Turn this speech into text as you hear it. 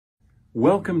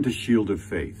Welcome to Shield of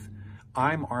Faith.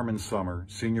 I'm Armin Sommer,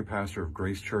 Senior Pastor of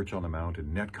Grace Church on the Mount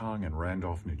in Netcong and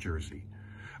Randolph, New Jersey.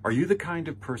 Are you the kind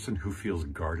of person who feels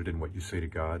guarded in what you say to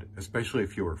God, especially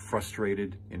if you are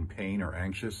frustrated, in pain, or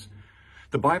anxious?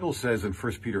 The Bible says in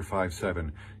 1 Peter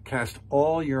 5:7, "Cast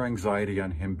all your anxiety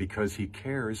on him because he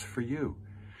cares for you."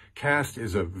 Cast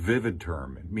is a vivid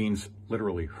term. It means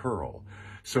literally hurl.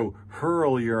 So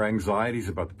hurl your anxieties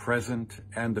about the present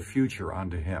and the future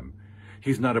onto him.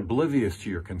 He's not oblivious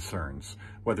to your concerns,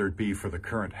 whether it be for the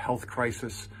current health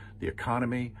crisis, the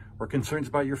economy, or concerns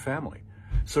about your family.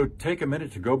 So take a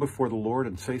minute to go before the Lord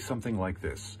and say something like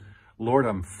this: Lord,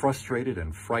 I'm frustrated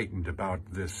and frightened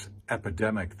about this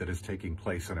epidemic that is taking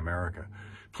place in America.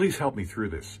 Please help me through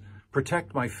this.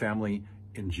 Protect my family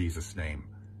in Jesus' name.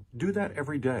 Do that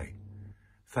every day.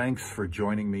 Thanks for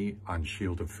joining me on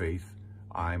Shield of Faith.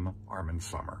 I'm Armin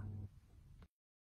Sommer.